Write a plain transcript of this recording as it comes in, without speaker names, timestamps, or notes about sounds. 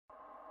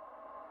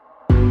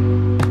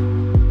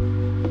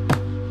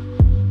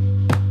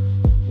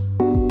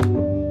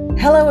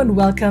Hello and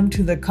welcome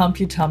to the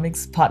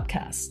Computomics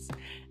podcast.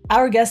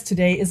 Our guest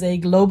today is a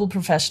global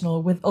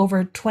professional with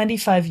over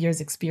 25 years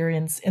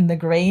experience in the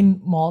grain,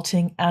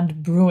 malting,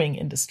 and brewing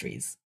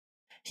industries.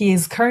 He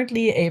is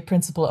currently a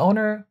principal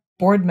owner,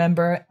 board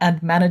member,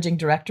 and managing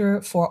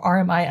director for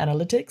RMI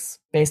Analytics,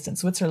 based in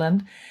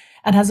Switzerland,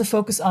 and has a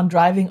focus on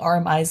driving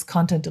RMI's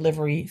content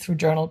delivery through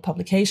journal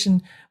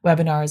publication,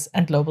 webinars,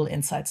 and global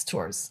insights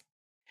tours.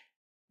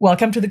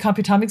 Welcome to the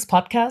Computomics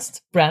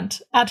podcast,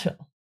 Brent Atthill.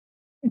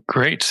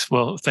 Great.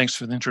 Well, thanks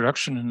for the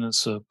introduction, and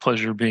it's a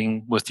pleasure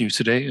being with you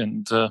today,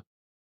 and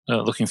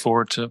looking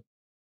forward to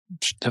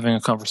having a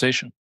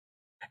conversation.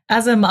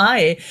 As am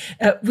I.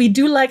 We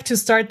do like to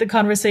start the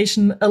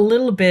conversation a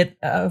little bit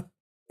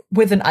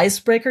with an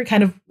icebreaker,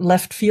 kind of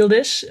left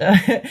fieldish.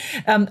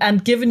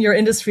 And given your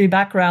industry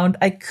background,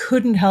 I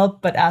couldn't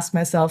help but ask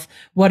myself,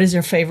 what is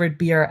your favorite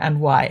beer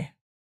and why?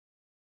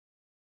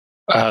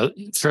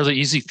 Fairly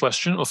easy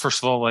question. Well,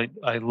 first of all,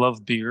 I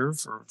love beer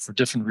for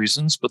different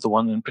reasons, but the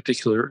one in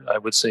particular I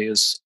would say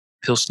is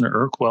Pilsner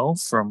Urquell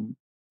from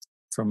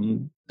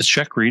the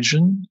Czech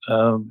region,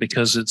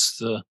 because it's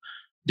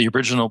the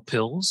original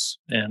Pils,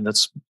 and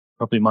that's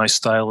probably my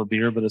style of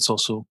beer, but it's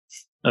also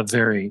a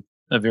very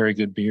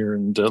good beer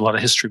and a lot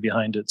of history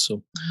behind it.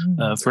 So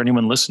for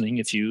anyone listening,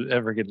 if you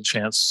ever get a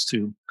chance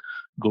to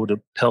go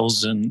to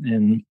Pils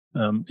in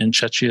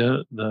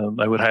Czechia,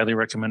 I would highly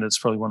recommend it. It's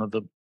probably one of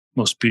the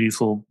most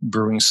beautiful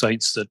brewing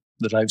sites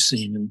that I've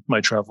seen in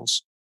my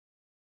travels.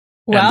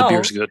 Wow. And the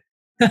beer's good.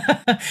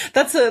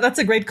 That's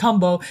a great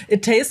combo.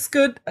 It tastes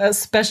good, a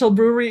special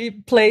brewery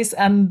place,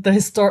 and the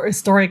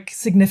historic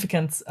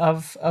significance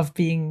of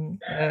being.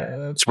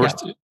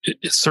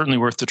 It's certainly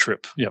worth the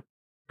trip. Yep,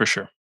 for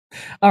sure.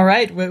 All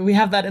right, we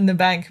have that in the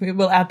bank. We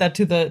will add that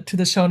to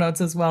the show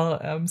notes as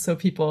well, so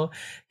people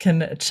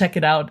can check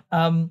it out.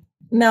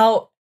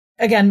 Now,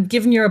 again,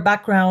 given your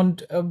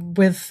background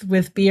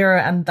with beer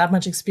and that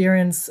much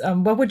experience,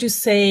 what would you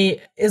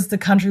say is the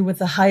country with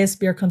the highest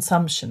beer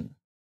consumption?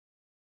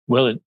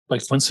 Well, by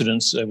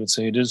coincidence, I would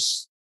say it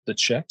is the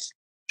Czech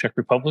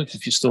Republic,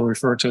 if you still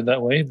refer to it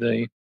that way.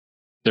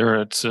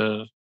 They're at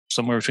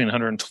somewhere between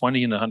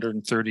 120 and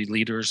 130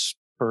 liters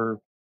per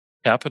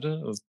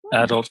capita of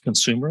adult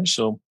consumers.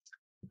 So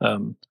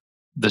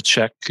the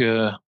Czech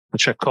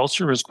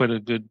culture is quite a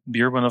good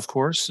beer one, of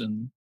course,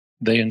 and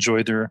they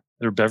enjoy their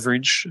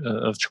beverage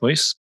of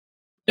choice.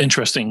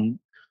 Interesting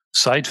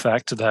side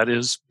fact to that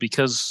is,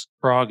 because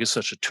Prague is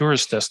such a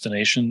tourist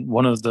destination,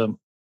 one of the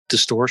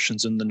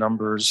distortions in the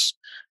numbers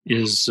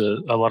is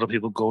a lot of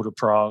people go to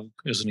Prague,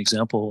 as an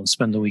example, and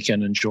spend the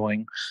weekend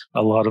enjoying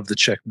a lot of the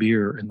Czech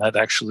beer, and that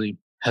actually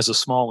has a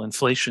small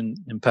inflation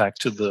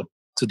impact to the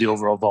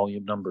overall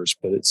volume numbers.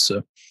 But it's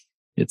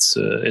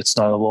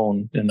not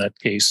alone in that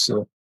case.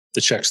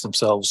 The Czechs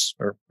themselves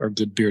are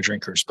good beer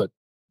drinkers, but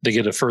they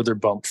get a further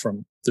bump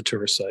from the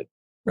tourist side.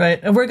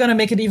 Right. And we're going to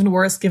make it even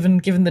worse given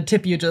the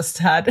tip you just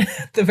had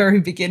at the very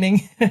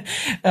beginning.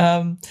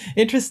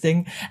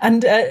 Interesting.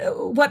 And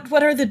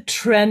what are the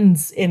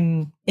trends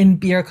in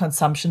beer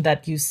consumption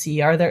that you see?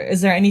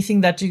 Is there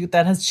anything that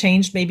has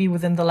changed maybe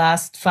within the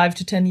last 5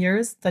 to 10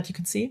 years that you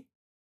can see?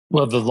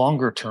 Well, the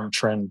longer term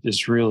trend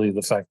is really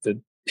the fact that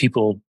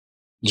people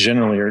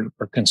generally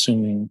are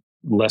consuming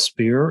less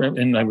beer,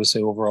 and I would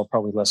say overall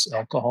probably less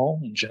alcohol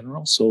in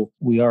general. So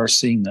we are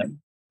seeing that.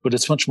 But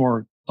it's much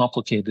more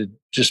complicated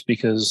just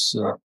because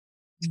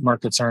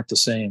markets aren't the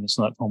same. It's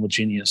not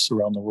homogeneous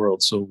around the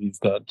world. So we've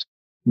got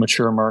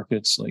mature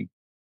markets like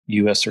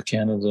US or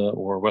Canada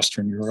or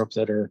Western Europe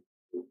that are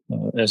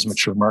as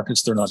mature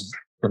markets. They're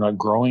not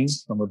growing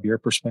from a beer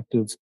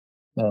perspective.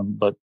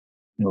 But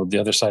the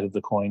other side of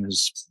the coin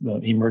is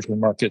emerging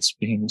markets,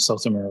 being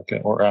South America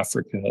or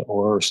Africa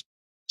or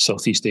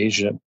Southeast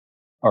Asia,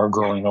 are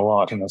growing a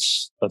lot, and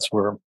that's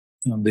where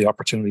the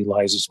opportunity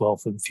lies as well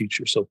for the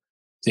future. So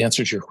the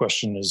answer to your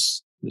question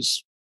is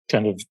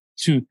kind of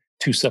two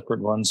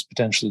separate ones,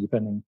 potentially,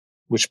 depending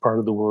which part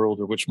of the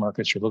world or which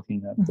markets you're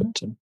looking at.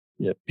 Mm-hmm.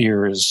 But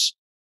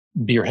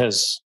beer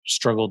has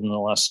struggled in the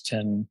last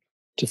 10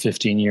 to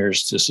 15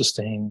 years to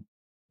sustain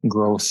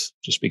growth,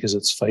 just because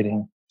it's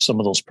fighting some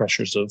of those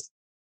pressures of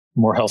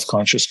more health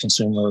conscious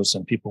consumers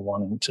and people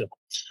wanting to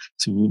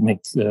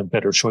make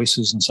better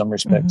choices in some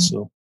respects.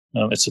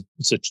 Mm-hmm. So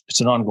it's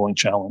an ongoing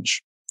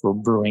challenge for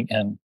brewing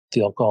and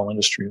the alcohol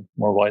industry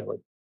more widely.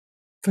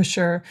 For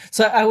sure.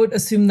 So I would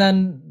assume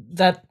then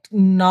that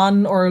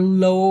non or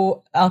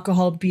low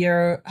alcohol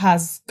beer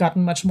has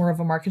gotten much more of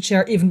a market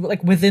share, even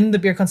like within the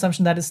beer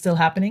consumption that is still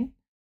happening.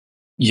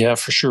 Yeah,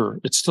 for sure.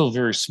 It's still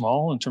very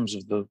small in terms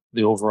of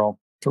the overall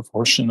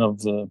proportion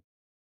of the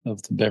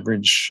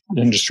beverage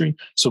industry.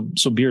 So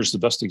beer is the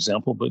best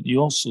example, but you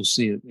also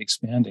see it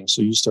expanding.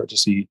 So you start to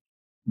see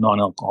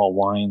non-alcohol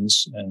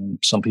wines and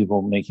some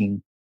people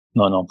making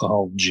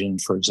non-alcohol gin,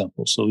 for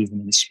example. So even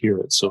in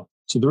spirit. So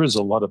there is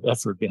a lot of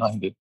effort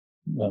behind it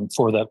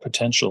for that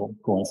potential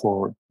going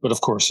forward. But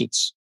of course,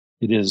 it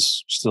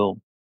is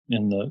still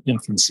in the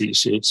infancy.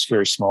 So it's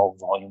very small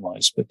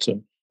volume-wise. But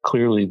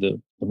clearly, the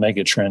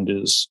mega trend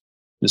is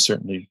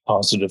certainly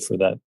positive for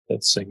that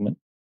segment.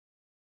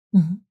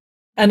 Mm-hmm.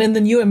 And in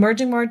the new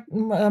emerging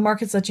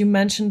markets that you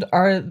mentioned,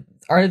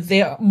 are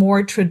they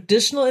more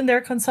traditional in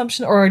their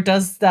consumption, or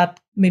does that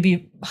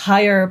maybe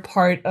higher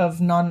part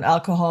of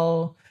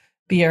non-alcohol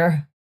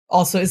beer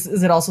also is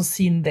it also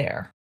seen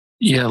there?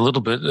 Yeah, a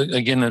little bit.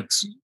 Again,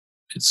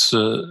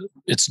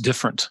 it's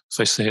different, if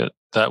I say it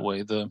that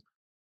way.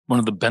 One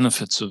of the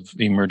benefits of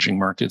emerging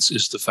markets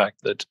is the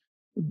fact that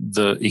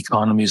the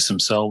economies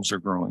themselves are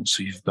growing.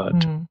 So you've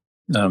got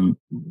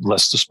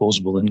less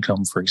disposable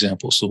income, for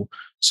example. So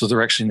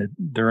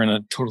they're in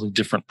a totally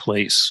different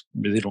place.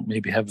 They don't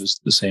maybe have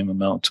the same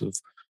amount of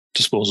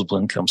disposable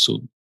income. So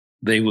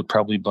they would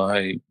probably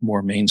buy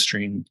more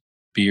mainstream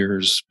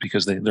beers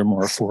because they're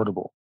more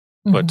affordable.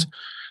 Mm-hmm.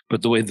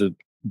 But the way the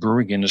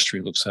brewing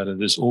industry looks at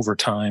it is over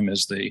time,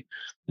 as the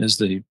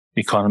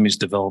economies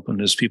develop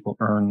and as people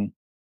earn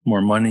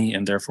more money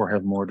and therefore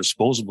have more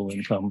disposable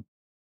income,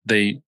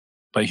 they,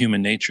 by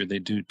human nature, they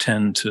do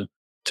tend to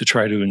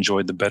try to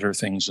enjoy the better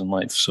things in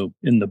life. So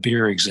in the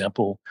beer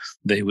example,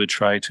 they would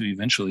try to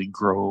eventually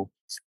grow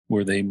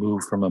where they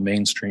move from a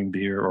mainstream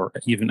beer or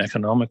even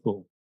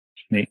economical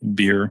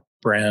beer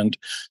brand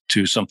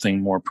to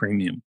something more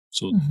premium.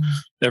 So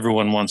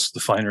everyone wants the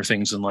finer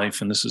things in life.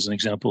 And this is an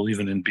example,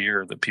 even in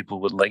beer, that people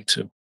would like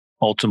to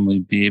ultimately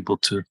be able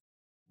to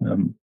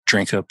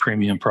drink a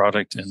premium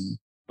product. And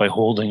by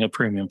holding a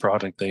premium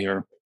product, they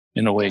are,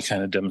 in a way,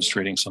 kind of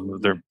demonstrating some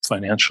of their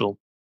financial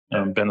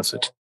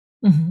benefit.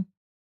 Mm-hmm.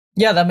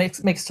 Yeah, that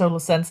makes total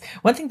sense.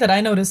 One thing that I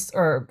noticed,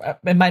 or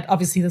it might,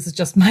 obviously this is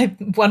just my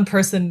one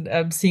person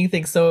seeing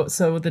things, so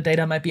the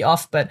data might be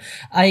off, but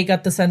I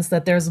got the sense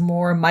that there's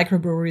more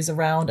microbreweries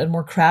around and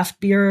more craft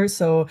beer.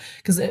 So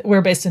because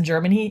we're based in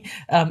Germany,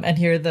 and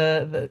here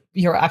the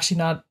you're actually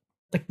not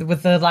like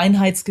with the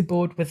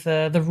Reinheitsgebot, with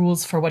the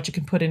rules for what you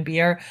can put in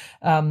beer.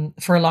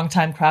 For a long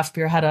time, craft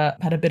beer had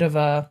a bit of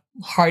a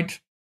hard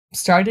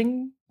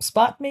starting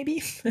spot,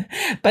 maybe.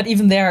 But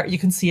even there, you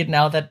can see it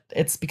now that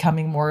it's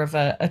becoming more of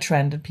a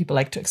trend and people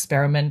like to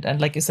experiment. And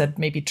like you said,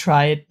 maybe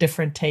try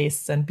different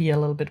tastes and be a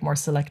little bit more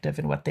selective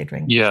in what they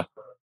drink. Yeah,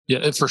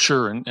 for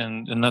sure.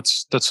 And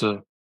that's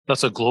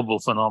a global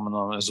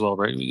phenomenon as well,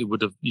 right? It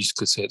would have, you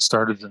could say it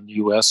started in the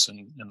US,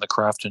 and the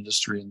craft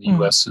industry in the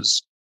US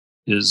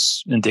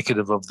is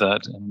indicative of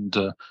that. And,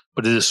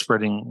 but it is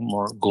spreading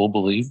more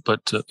globally,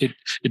 but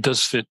it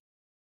does fit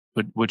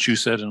what you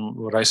said and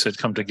what I said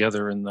come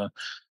together in the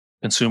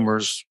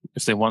consumers.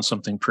 If they want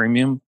something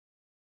premium,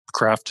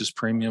 craft is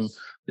premium.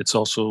 It's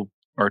also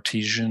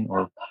artisan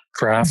or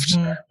craft,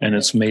 and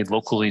it's made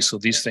locally. So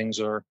these things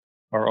are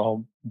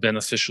all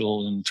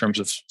beneficial in terms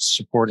of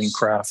supporting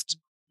craft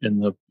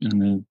in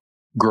the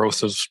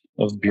growth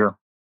of beer.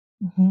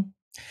 Mm-hmm.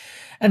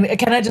 And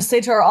can I just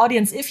say to our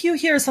audience, if you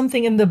hear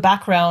something in the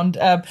background,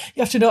 you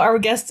have to know our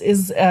guest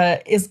is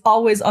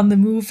always on the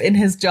move in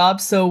his job.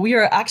 So we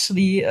are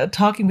actually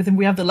talking with him.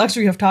 We have the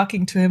luxury of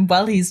talking to him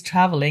while he's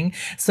traveling.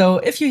 So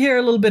if you hear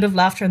a little bit of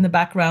laughter in the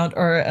background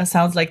or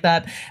sounds like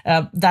that,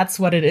 that's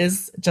what it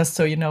is, just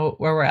so you know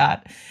where we're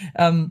at.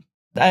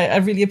 I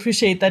really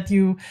appreciate that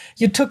you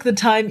took the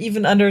time,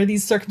 even under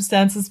these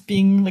circumstances,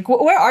 being like,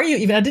 where are you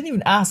even? I didn't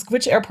even ask.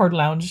 Which airport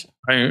lounge?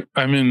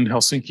 I'm in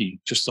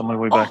Helsinki, just on my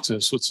way back to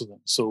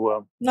Switzerland.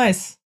 So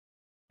nice.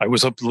 I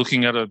was up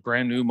looking at a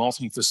brand new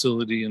malting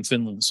facility in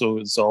Finland. So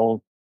it's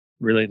all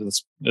related.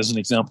 As an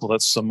example,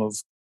 that's some of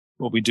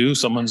what we do.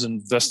 Someone's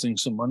investing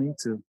some money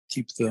to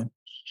keep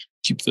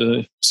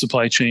the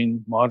supply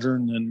chain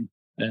modern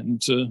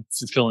and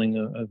fulfilling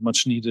a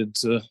much needed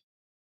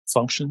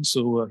function.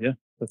 So yeah,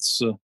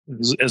 that's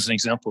as an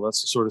example.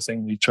 That's the sort of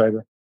thing we try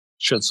to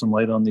shed some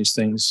light on these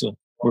things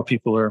where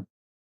people are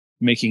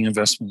making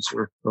investments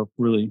or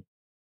really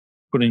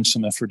putting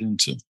some effort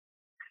into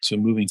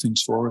moving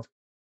things forward.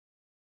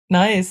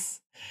 Nice.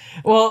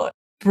 Well,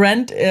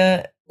 Brent,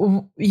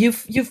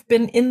 you've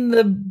been in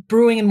the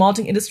brewing and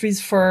malting industries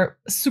for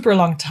a super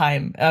long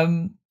time.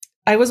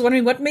 I was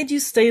wondering what made you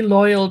stay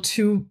loyal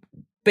to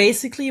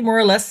basically more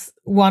or less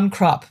one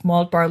crop,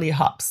 malt, barley,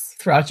 hops,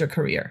 throughout your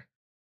career.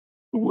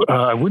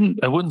 I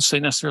wouldn't say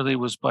necessarily it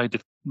was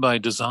by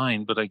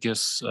design, but I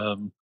guess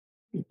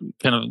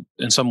kind of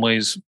in some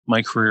ways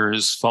my career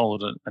has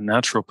followed a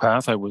natural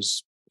path. I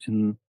was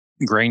in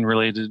grain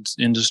related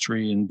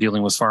industry and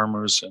dealing with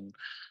farmers,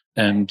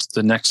 and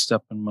the next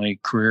step in my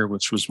career,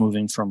 which was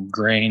moving from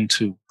grain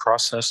to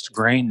processed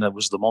grain, that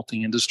was the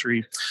malting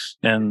industry.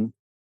 And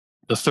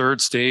the third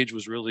stage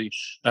was really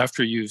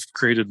after you've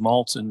created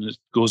malt and it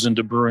goes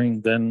into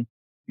brewing, then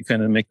you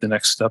kind of make the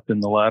next step in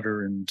the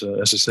ladder. And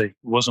as I say, it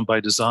wasn't by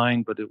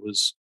design, but it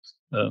was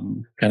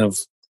kind of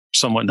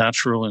somewhat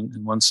natural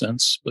in one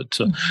sense. But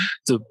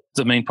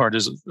the main part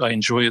is I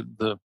enjoy it.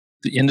 The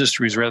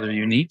industry is rather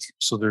unique,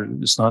 so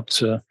it's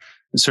not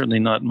it's certainly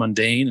not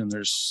mundane, and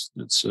it's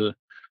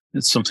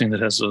something that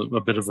has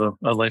a bit of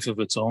a life of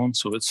its own.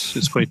 So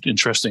it's quite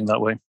interesting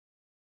that way.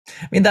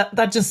 I mean,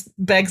 that just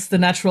begs the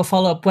natural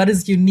follow-up. What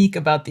is unique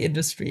about the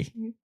industry?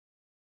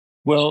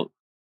 Well,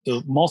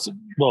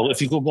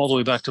 if you go all the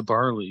way back to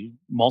barley,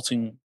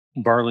 malting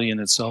barley in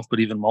itself,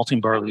 but even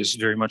malting barley is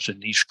very much a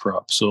niche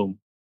crop. So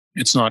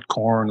It's not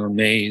corn or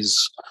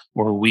maize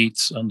or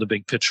wheat on the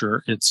big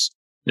picture. It's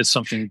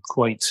something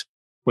quite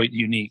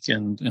unique,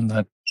 and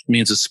that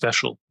means it's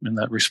special in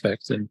that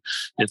respect. And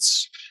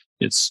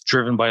it's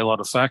driven by a lot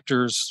of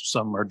factors.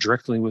 Some are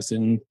directly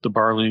within the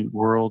barley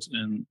world,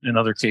 and in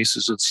other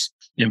cases, it's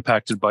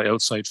impacted by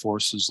outside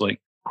forces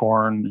like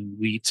corn and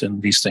wheat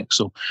and these things.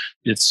 So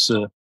it's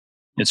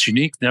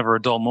unique. Never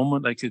a dull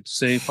moment, I could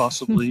say,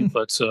 possibly,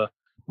 but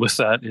with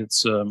that,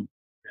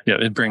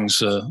 it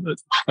brings.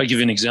 I give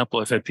you an example.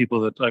 I've had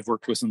people that I've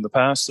worked with in the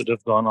past that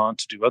have gone on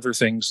to do other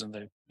things,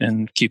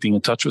 and keeping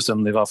in touch with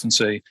them, they've often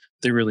say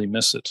they really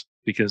miss it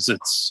because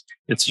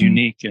it's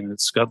unique and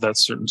it's got that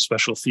certain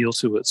special feel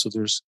to it. So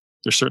there's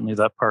certainly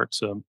that part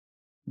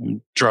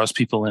draws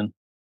people in.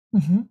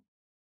 Mm-hmm.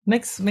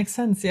 Makes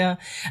sense, yeah.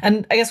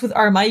 And I guess with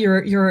RMI,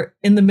 you're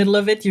in the middle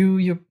of it.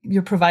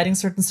 You're providing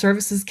certain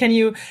services. Can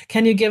you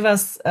give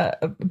us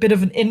a bit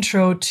of an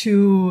intro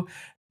to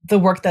the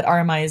work that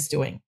RMI is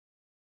doing?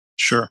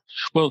 Sure.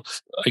 Well,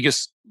 I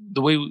guess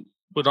the way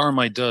what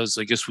RMI does,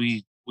 I guess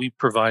we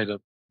provide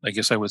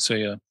I would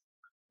say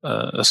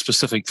a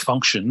specific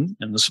function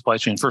in the supply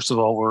chain. First of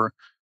all,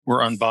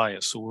 we're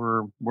unbiased, so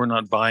we're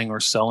not buying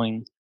or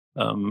selling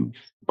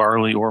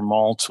barley or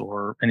malt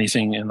or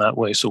anything in that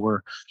way.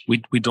 So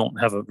we don't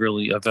have a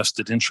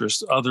vested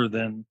interest, other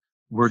than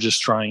we're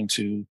just trying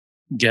to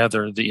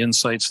gather the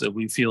insights that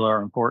we feel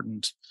are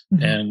important,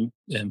 mm-hmm.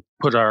 and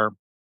put our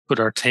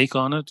take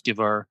on it, give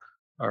our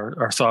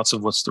thoughts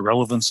of what's the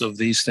relevance of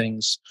these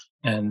things,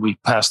 and we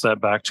pass that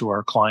back to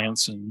our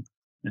clients and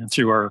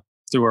through our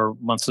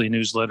monthly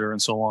newsletter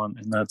and so on.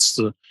 And that's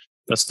the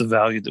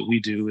value that we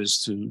do,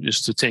 is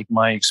to take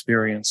my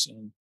experience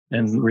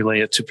and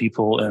relay it to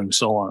people and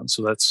so on.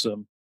 So that's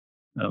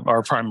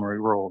our primary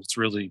role. It's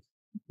really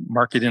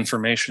market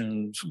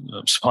information,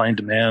 supply and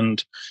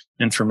demand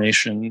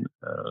information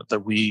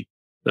that we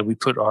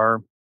put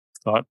our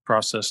thought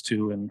process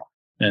to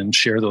and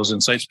share those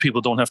insights.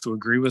 People don't have to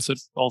agree with it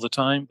all the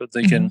time, but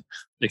they can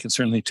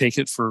certainly take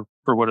it for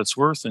what it's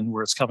worth and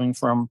where it's coming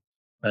from.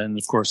 And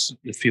of course,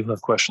 if people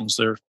have questions,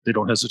 they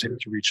don't hesitate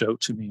to reach out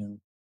to me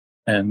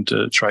and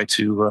try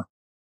to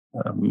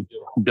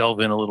delve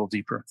in a little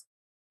deeper.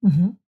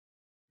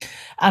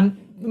 Mm-hmm.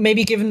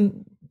 Maybe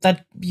given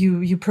that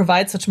you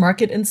provide such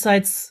market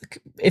insights,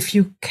 if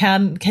you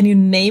can you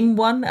name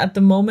one at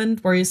the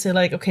moment where you say,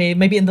 like, okay,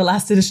 maybe in the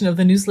last edition of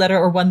the newsletter,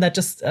 or one that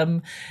just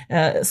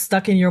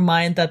stuck in your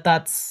mind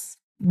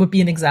would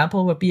be an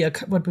example,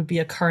 what would be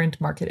a current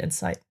market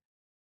insight?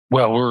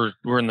 Well,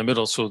 we're in the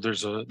middle, so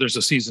there's a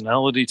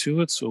seasonality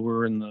to it. So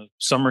we're in the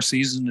summer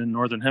season in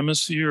Northern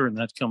Hemisphere, and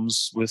that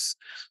comes with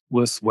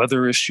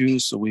weather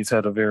issues. So we've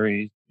had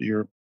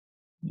you're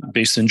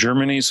based in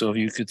Germany, so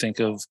you could think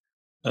of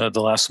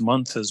the last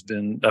month has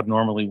been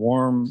abnormally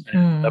warm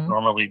and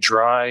abnormally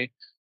dry,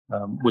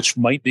 which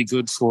might be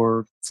good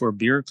for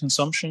beer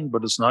consumption,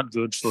 but it's not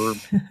good for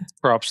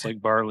crops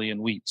like barley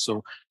and wheat.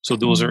 So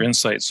those are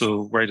insights.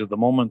 So right at the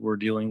moment, we're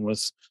dealing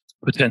with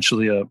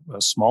potentially a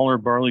smaller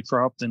barley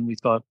crop than we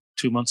thought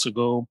 2 months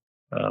ago.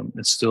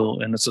 It's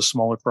a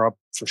smaller crop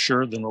for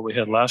sure than what we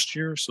had last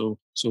year. So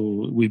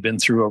we've been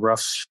through a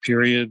rough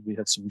period. We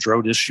had some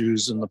drought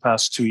issues in the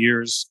past 2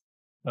 years.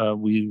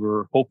 We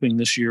were hoping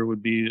this year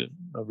would be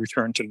a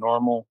return to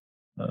normal,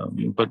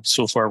 but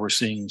so far we're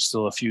seeing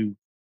still a few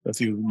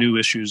new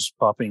issues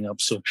popping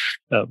up. So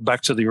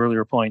back to the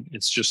earlier point,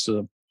 it's just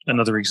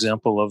another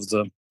example of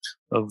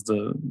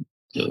the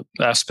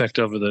aspect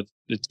of it that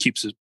it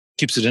keeps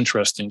it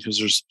interesting, because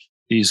there's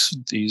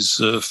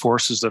these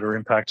forces that are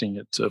impacting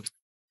it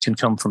can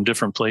come from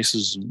different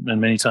places,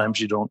 and many times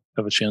you don't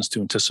have a chance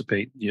to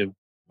anticipate. You're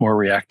more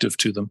reactive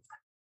to them.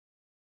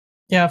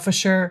 Yeah, for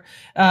sure.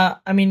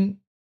 I mean,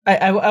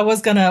 I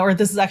was gonna, or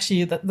this is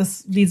actually,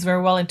 this leads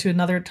very well into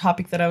another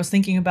topic that I was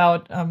thinking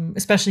about,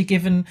 especially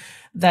given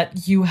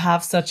that you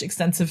have such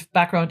extensive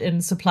background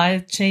in supply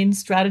chain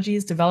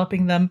strategies,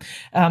 developing them.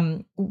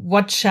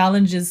 What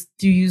challenges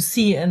do you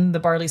see in the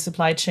barley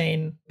supply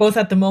chain, both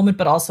at the moment,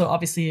 but also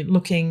obviously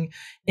looking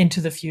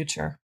into the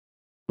future?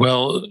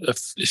 Well,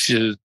 if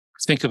you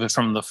think of it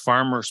from the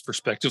farmer's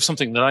perspective,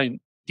 something that I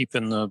keep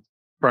in the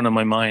front of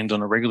my mind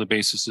on a regular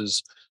basis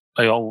is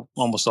I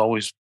almost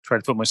always try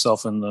to put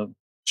myself in the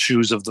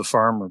shoes of the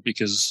farmer,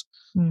 because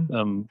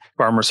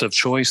farmers have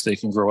choice. They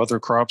can grow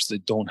other crops. They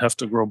don't have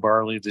to grow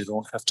barley. They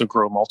don't have to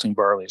grow malting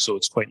barley. So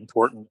it's quite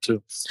important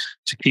to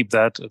keep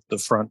that at the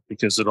front,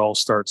 because it all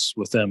starts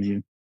with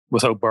them.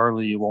 Without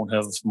barley, you won't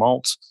have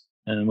malt,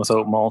 and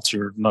without malt,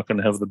 you're not going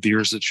to have the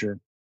beers that you're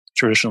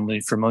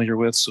traditionally familiar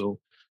with. So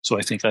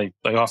I think I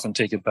often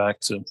take it back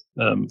to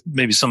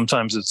maybe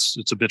sometimes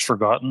it's a bit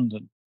forgotten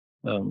that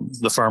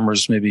the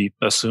farmers maybe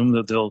assume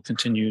that they'll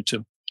continue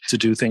to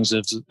do things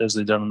as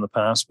they've done in the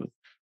past, but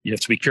you have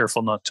to be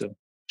careful not to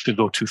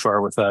go too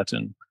far with that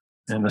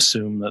and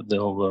assume that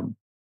they'll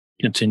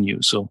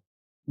continue. So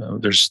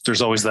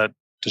there's always that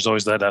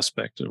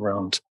aspect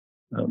around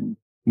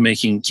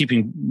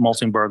keeping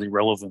malting barley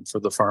relevant for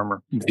the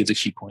farmer would be the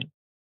key point.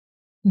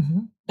 Mm-hmm.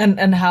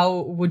 And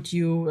how would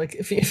you, like,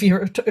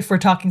 if we're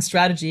talking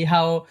strategy,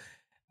 how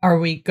are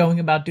we going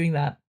about doing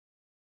that?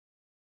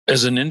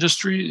 As an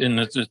industry, and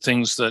the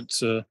things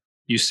that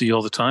you see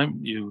all the time,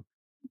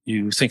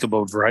 you think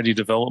about variety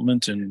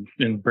development and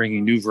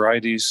bringing new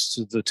varieties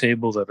to the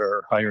table that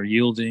are higher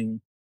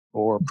yielding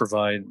or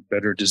provide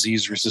better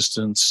disease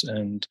resistance,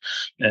 and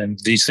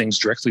these things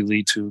directly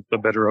lead to a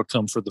better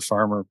outcome for the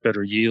farmer,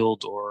 better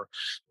yield,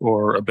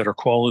 or a better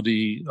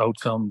quality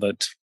outcome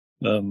that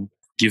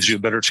gives you a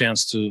better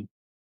chance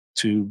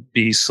to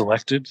be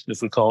selected,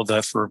 if we call it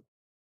that, for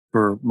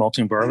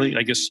malting barley.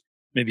 I guess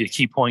maybe a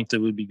key point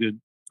that would be good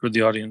for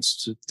the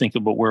audience to think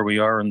about where we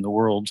are in the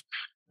world.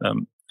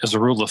 As a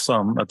rule of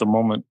thumb, at the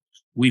moment,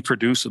 we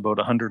produce about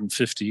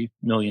 150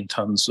 million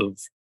tons of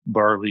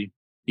barley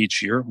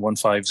each year,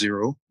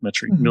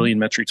 150 million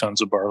metric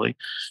tons of barley.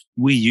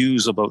 We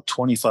use about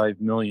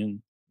 25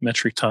 million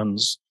metric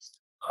tons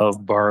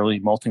of barley,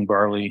 malting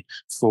barley,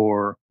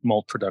 for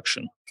malt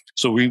production.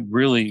 So we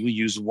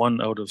use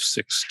 1 out of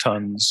 6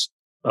 tons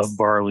of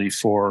barley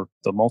for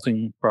the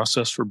malting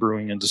process, for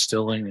brewing and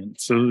distilling and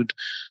food.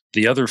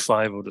 The other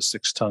 5 out of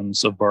 6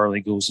 tons of barley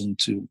goes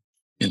into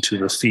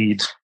the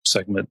feed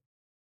segment,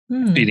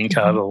 feeding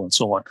cattle and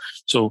so on.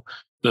 So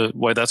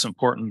why that's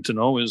important to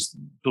know is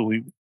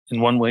that in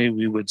one way,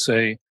 we would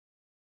say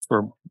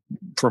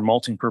for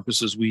malting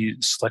purposes, we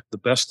select the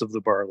best of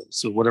the barley.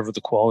 So whatever the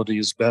quality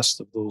is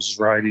best of those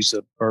varieties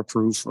that are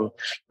approved for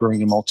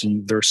brewing and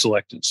malting, they're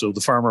selected. So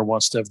the farmer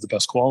wants to have the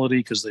best quality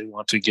because they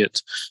want to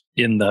get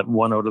in that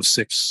 1 out of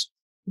 6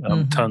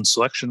 ton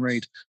selection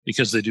rate,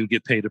 because they do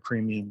get paid a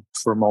premium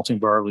for malting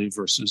barley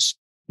versus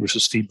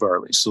feed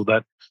barley. So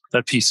that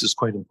piece is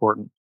quite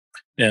important.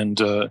 And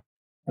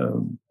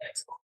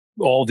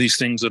all these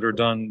things that are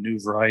done, new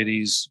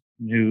varieties,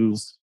 new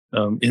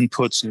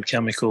inputs, new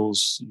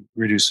chemicals,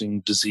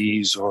 reducing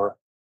disease or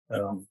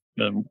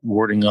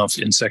warding off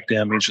insect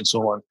damage and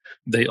so on,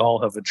 they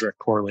all have a direct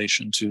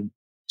correlation to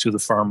the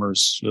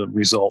farmer's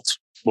result,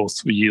 both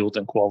yield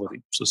and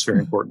quality. So it's very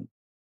important.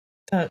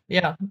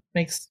 Yeah,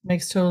 makes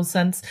total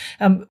sense.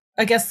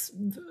 I guess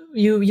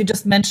you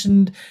just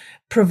mentioned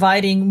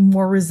providing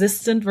more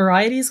resistant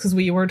varieties, because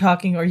we were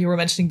talking, or you were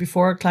mentioning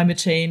before, climate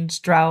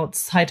change,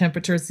 droughts, high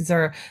temperatures.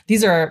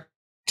 These are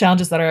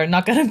challenges that are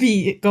not going to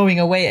be going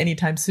away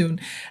anytime soon.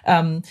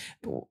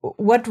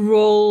 What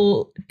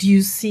role do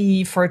you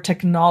see for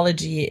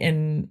technology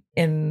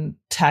in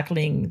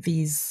tackling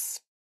these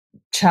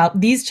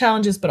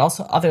challenges, but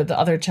also the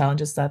other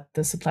challenges that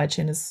the supply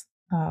chain is?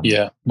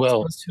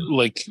 Well,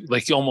 like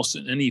almost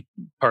in any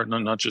part,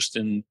 not just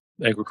in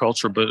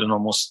agriculture, but in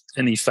almost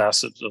any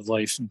facet of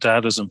life,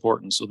 data is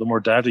important. So the more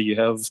data you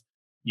have,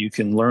 you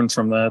can learn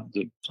from that.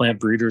 The plant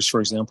breeders,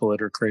 for example,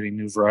 that are creating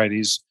new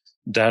varieties,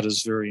 data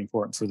is very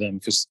important for them,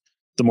 because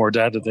the more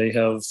data they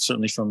have,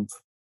 certainly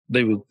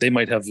they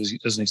might have,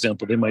 as an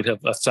example, they might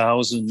have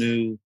 1,000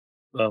 new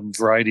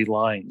variety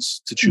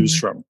lines to choose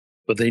from.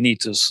 But they need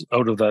to,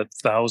 out of that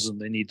 1,000,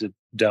 they need to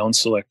down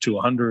select to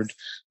 100,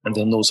 and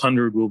then those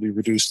 100 will be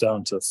reduced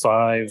down to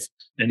 5,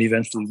 and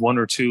eventually 1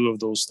 or 2 of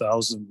those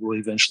 1,000 will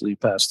eventually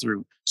pass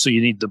through. So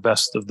you need the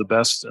best of the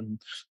best, and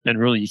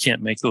really you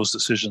can't make those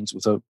decisions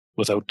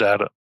without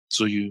data.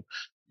 So you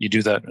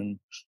do that, and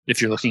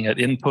if you're looking at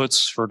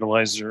inputs,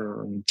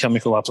 fertilizer and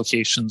chemical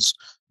applications,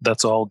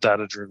 that's all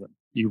data driven.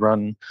 You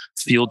run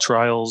field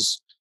trials.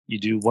 You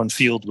do one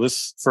field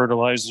with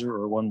fertilizer,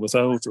 or one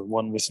without, or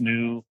one with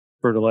new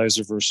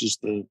fertilizer versus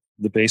the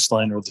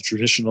baseline or the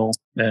traditional.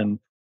 And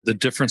the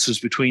differences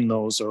between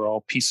those are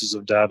all pieces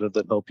of data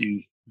that help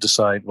you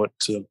decide what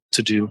to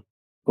do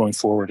going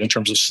forward in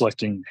terms of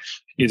selecting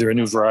either a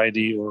new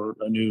variety or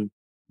a new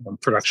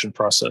production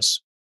process.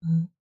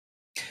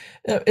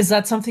 Is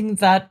that something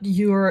that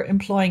you're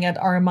employing at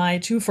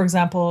RMI too? For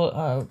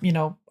example,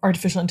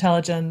 artificial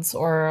intelligence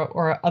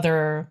or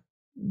other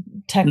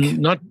tech?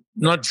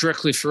 Not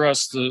directly for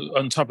us.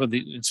 On top of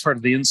it's part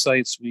of the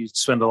insights. We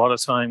spend a lot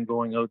of time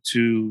going out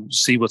to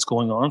see what's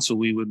going on. So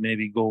we would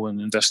maybe go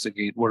and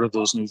investigate what are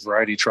those new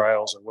variety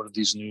trials, or what are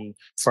these new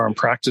farm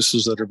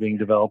practices that are being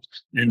developed,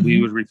 and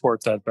we would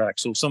report that back.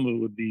 So some of it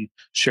would be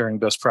sharing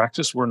best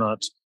practice. We're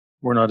not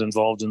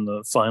involved in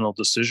the final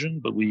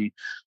decision, but we,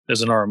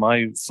 as an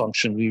RMI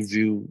function, we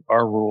view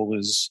our role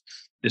is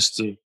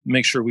to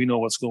make sure we know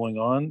what's going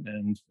on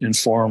and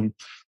inform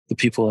the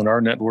people in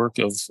our network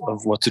of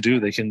what to do.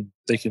 They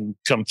can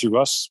come through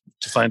us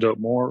to find out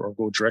more, or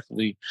go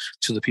directly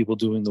to the people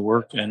doing the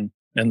work, and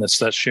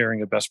that's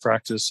sharing a best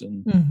practice,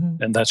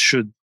 and that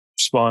should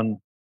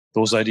spawn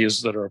those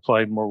ideas that are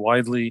applied more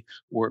widely,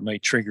 or it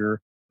might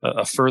trigger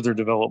a further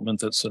development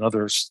that's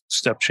another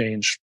step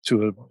change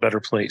to a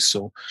better place.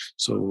 So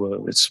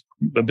it's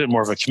a bit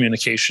more of a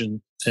communication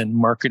and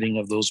marketing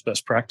of those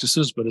best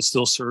practices, but it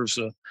still serves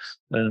an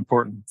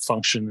important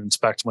function. And it's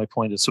back to my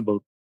point. It's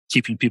about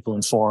keeping people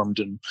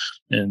informed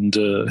and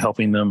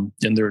helping them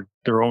in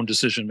their own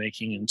decision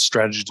making and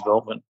strategy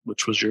development,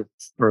 which was your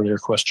earlier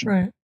question.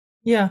 Right.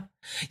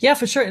 Yeah,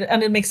 for sure,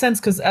 and it makes sense,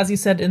 because as you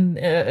said in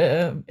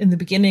the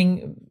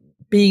beginning,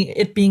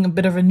 being a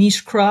bit of a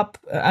niche crop,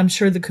 I'm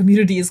sure the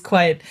community is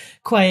quite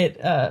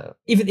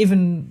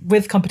even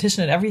with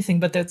competition and everything,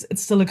 but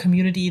it's still a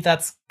community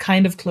that's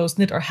kind of close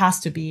knit, or has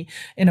to be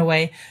in a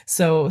way.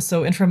 So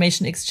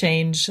information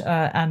exchange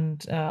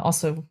and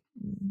also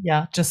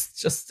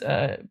just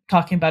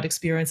talking about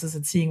experiences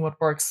and seeing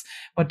what works,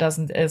 what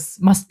doesn't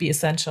must be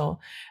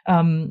essential.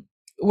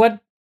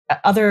 What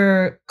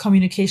other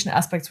communication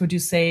aspects would you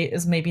say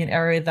is maybe an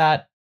area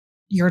that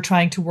you're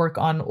trying to work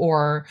on,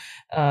 or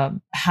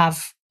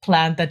have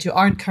planned that you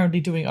aren't currently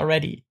doing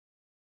already?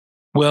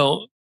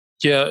 Well,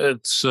 yeah,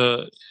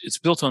 it's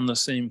built on the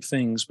same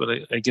things, but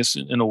I guess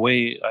in a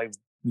way, I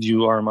view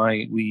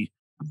RMI.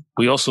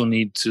 We also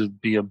need to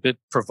be a bit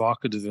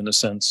provocative in a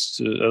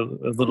sense, a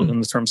little in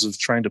the terms of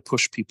trying to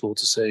push people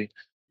to say,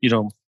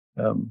 you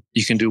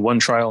can do one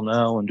trial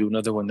now and do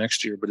another one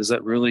next year, but is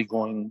that really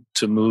going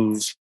to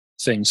move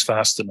things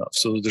fast enough?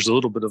 So there's a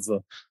little bit of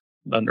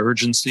an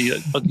urgency.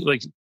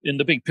 Like in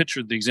the big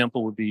picture, the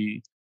example would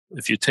be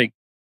if you take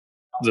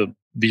the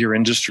beer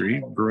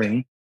industry,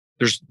 brewing,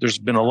 there's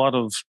been a lot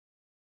of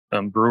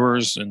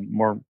brewers, and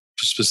more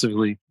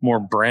specifically, more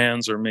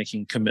brands are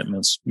making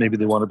commitments. Maybe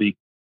they want to be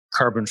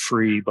carbon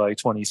free by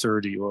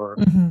 2030 or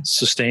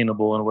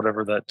sustainable, and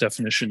whatever that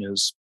definition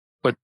is.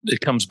 But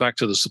it comes back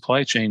to the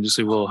supply chain to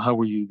say, well, how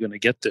are you going to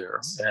get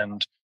there?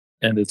 And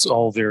it's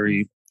all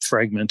very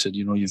fragmented.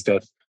 You've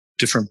got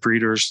different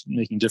breeders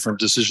making different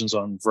decisions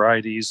on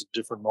varieties,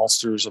 different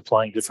maltsters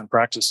applying different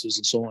practices,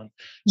 and so on.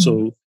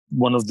 So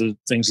one of the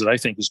things that I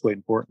think is quite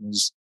important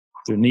is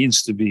there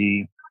needs to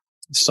be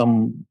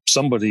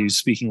somebody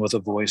speaking with a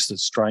voice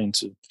that's trying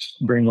to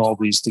bring all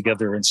these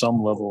together in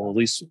some level, at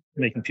least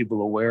making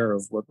people aware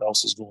of what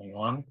else is going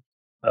on,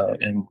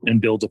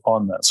 and build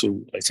upon that. So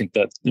I think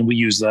that, and we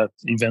use that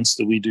events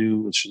that we do,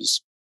 which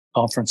is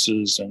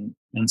conferences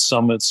and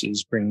summits,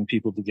 is bringing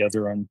people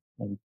together on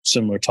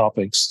similar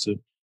topics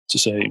to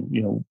say,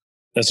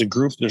 as a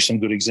group, there's some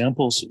good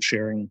examples,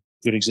 sharing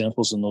good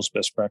examples and those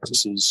best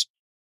practices.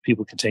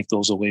 People can take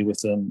those away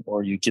with them,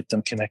 or you get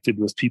them connected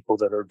with people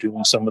that are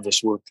doing some of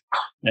this work,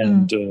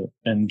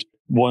 and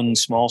one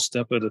small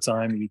step at a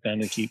time, you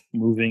kind of keep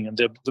moving. And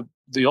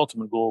the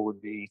ultimate goal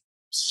would be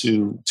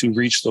to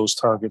reach those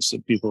targets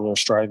that people are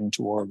striving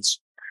towards,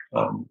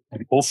 and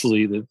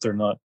hopefully that they're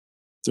not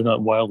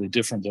wildly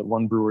different. That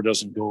one brewer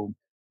doesn't go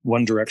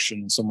one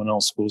direction and someone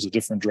else goes a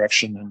different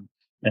direction,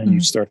 and you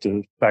start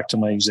to, back to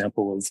my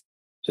example of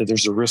that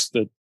there's a risk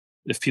that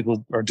if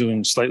people are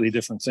doing slightly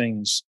different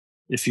things,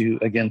 if you,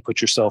 again, put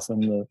yourself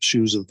in the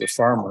shoes of the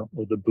farmer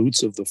or the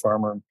boots of the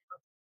farmer,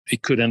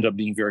 it could end up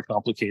being very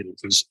complicated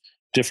because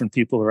different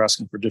people are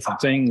asking for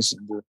different things.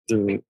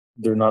 And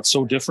they're not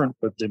so different,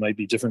 but they might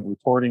be different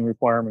reporting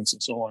requirements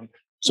and so on.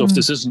 So if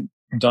this isn't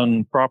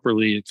done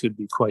properly, it could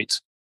be quite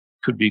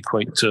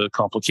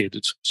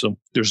complicated. So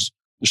there's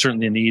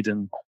certainly a need,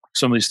 and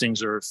some of these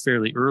things are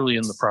fairly early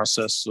in the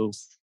process. So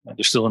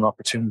there's still an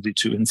opportunity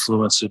to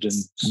influence it in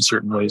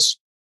certain ways.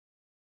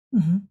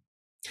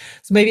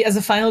 So maybe as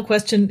a final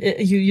question,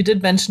 you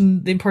did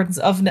mention the importance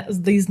of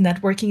these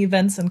networking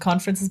events and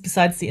conferences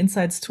besides the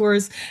Insights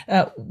tours.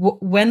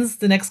 When's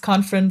the next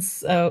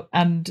conference?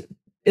 And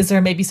is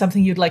there maybe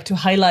something you'd like to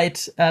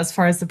highlight as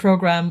far as the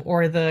program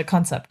or the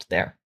concept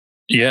there?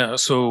 Yeah,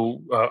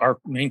 so our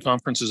main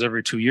conference is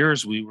every 2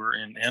 years. We were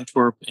in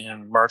Antwerp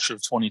in March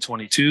of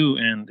 2022,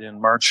 and in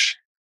March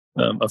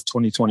of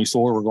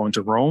 2024, we're going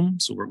to Rome.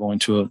 So we're going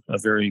to a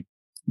very,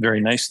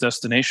 very nice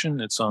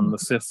destination. It's on the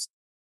 5th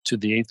to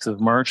the 8th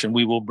of March, and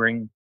we will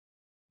bring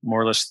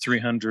more or less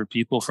 300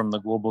 people from the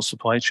global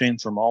supply chain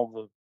from all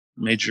the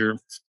major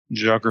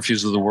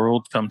geographies of the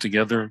world come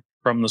together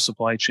from the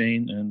supply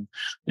chain,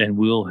 and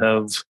we'll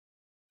have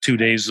 2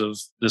 days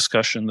of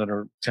discussion that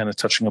are kind of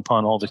touching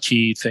upon all the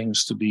key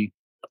things to be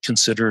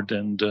considered.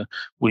 And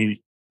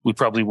we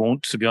probably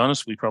won't, to be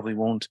honest,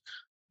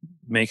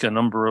 make a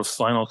number of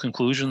final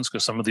conclusions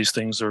because some of these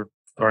things are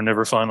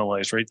never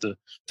finalized, right?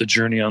 The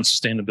journey on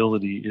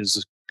sustainability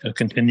is a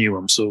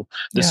continuum. So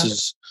this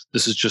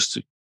is just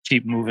to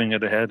keep moving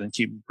it ahead and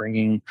keep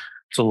bringing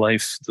to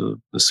life the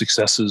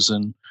successes,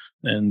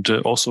 and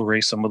also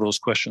raise some of those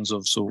questions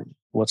of, so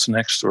what's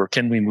next, or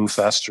can we move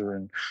faster,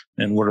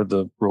 and what are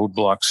the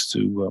roadblocks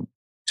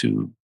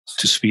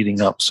to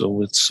speeding up?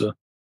 So it's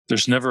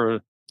there's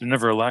never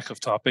a lack of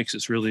topics.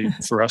 It's really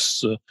for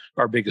us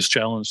our biggest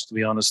challenge, to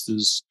be honest,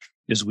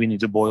 is we need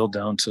to boil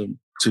down to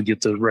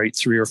get the right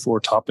 3 or 4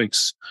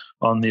 topics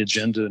on the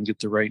agenda and get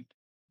the right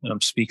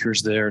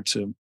speakers there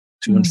to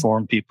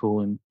inform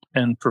people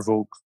and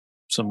provoke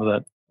some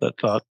of that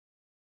thought.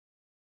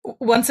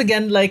 Once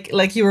again,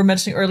 like you were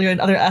mentioning earlier, in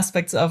other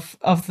aspects of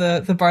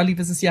the barley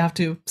business, you have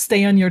to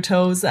stay on your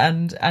toes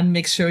and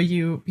make sure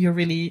you're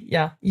really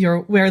you're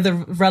where the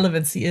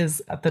relevancy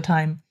is at the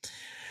time.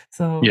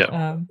 So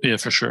yeah,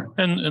 for sure.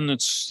 And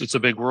it's a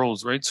big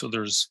world, right? So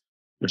there's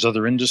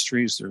other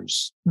industries.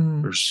 There's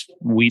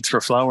wheat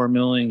for flour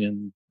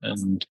milling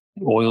and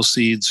oil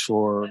seeds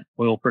for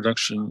oil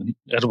production,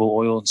 edible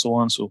oil, and so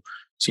on. So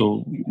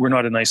we're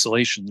not in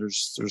isolation.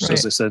 There's right.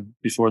 As I said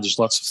before, there's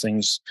lots of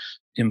things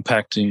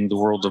impacting the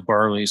world of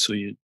barley. So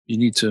you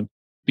need to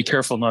be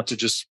careful not to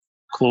just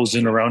close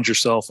in around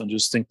yourself and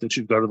just think that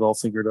you've got it all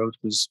figured out,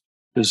 because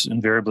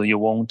invariably you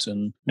won't.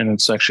 And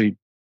it's actually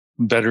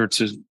better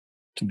to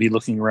be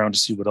looking around to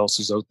see what else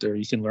is out there.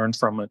 You can learn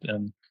from it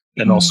and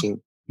also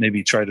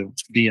maybe try to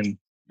be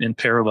in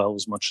parallel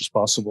as much as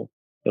possible.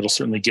 That'll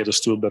certainly get us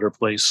to a better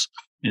place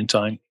in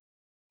time.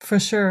 For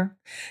sure.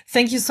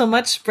 Thank you so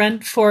much,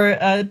 Brent, for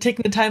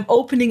taking the time,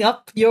 opening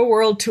up your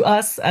world to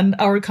us and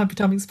our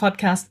Computomics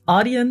podcast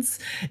audience.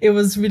 It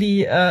was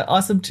really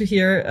awesome to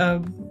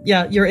hear,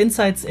 your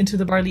insights into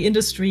the barley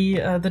industry,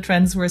 the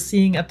trends we're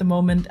seeing at the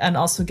moment, and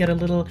also get a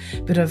little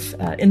bit of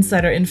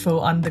insider info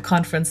on the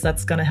conference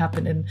that's going to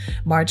happen in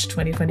March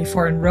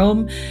 2024 in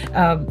Rome.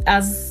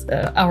 As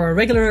our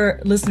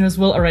regular listeners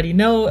will already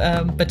know,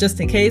 but just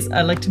in case,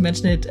 I'd like to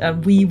mention it,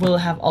 we will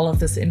have all of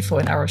this info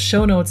in our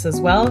show notes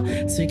as well.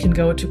 So you can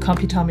go to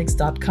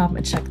computomics.com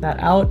and check that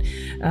out.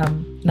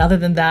 And other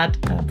than that,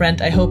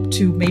 Brent, I hope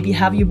to maybe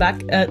have you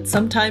back at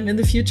some time in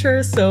the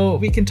future so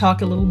we can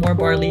talk a little more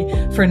barley.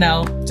 For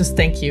now, just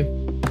thank you.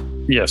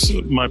 Yes,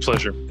 my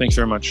pleasure. Thanks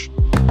very much.